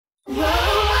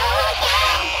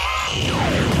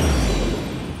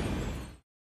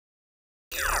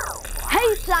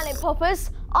Poppers,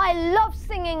 I love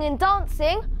singing and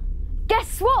dancing.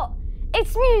 Guess what?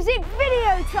 It's music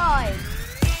video time!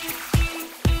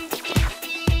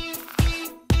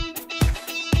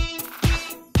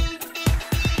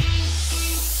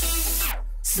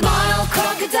 Smile,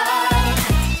 crocodile,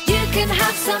 you can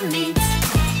have some meat.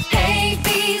 Hey,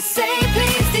 bee, say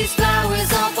please, these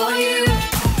flowers are for you.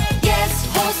 Yes,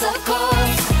 horse, of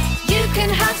course, you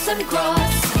can have some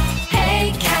grass.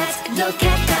 Hey, cat, look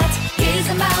at that, here's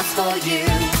a mouse for you.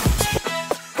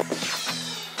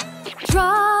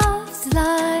 Drops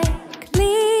like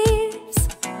leaves,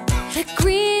 the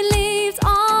green leaves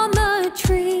on the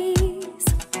trees.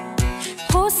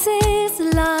 Horses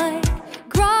like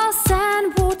grass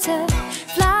and water,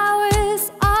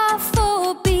 flowers are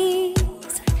for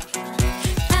bees.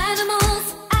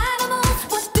 Animals, animals,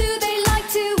 what do they like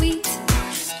to eat?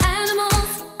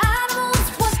 Animals, animals,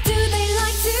 what do they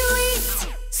like to eat?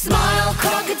 Smile,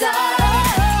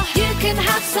 crocodile, you can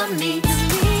have some meat.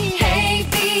 Hey,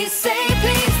 bee, say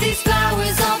please, these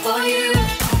flowers are for you.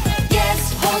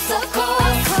 Yes, horse, of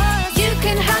course, you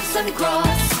can have some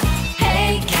grass.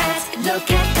 Hey, cat, look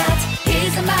at that,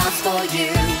 here's a mouse for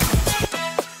you.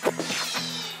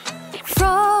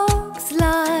 Frogs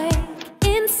like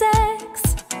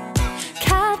insects,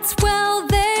 cats, well,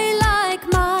 they like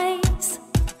mice.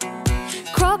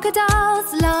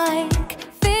 Crocodiles like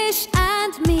fish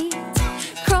and meat,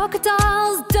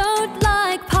 crocodiles don't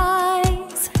like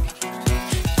pies.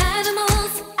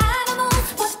 Animals, animals,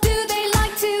 what do they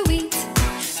like to eat?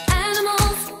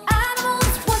 Animals,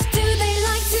 animals, what do they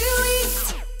like to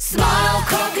eat? Smile,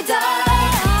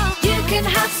 crocodile, you can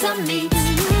have some meat.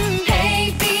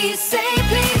 Hey, bee, say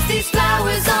please, these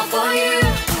flowers are for you.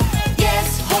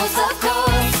 Yes, horse, of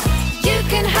course, you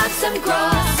can have some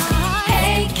grass.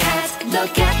 Hey, cat,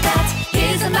 look at that,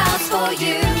 here's a mouse for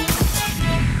you.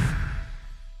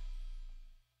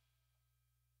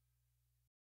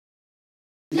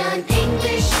 Learn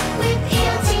English with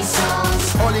ELT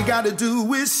Songs. All you gotta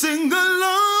do is sing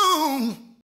along.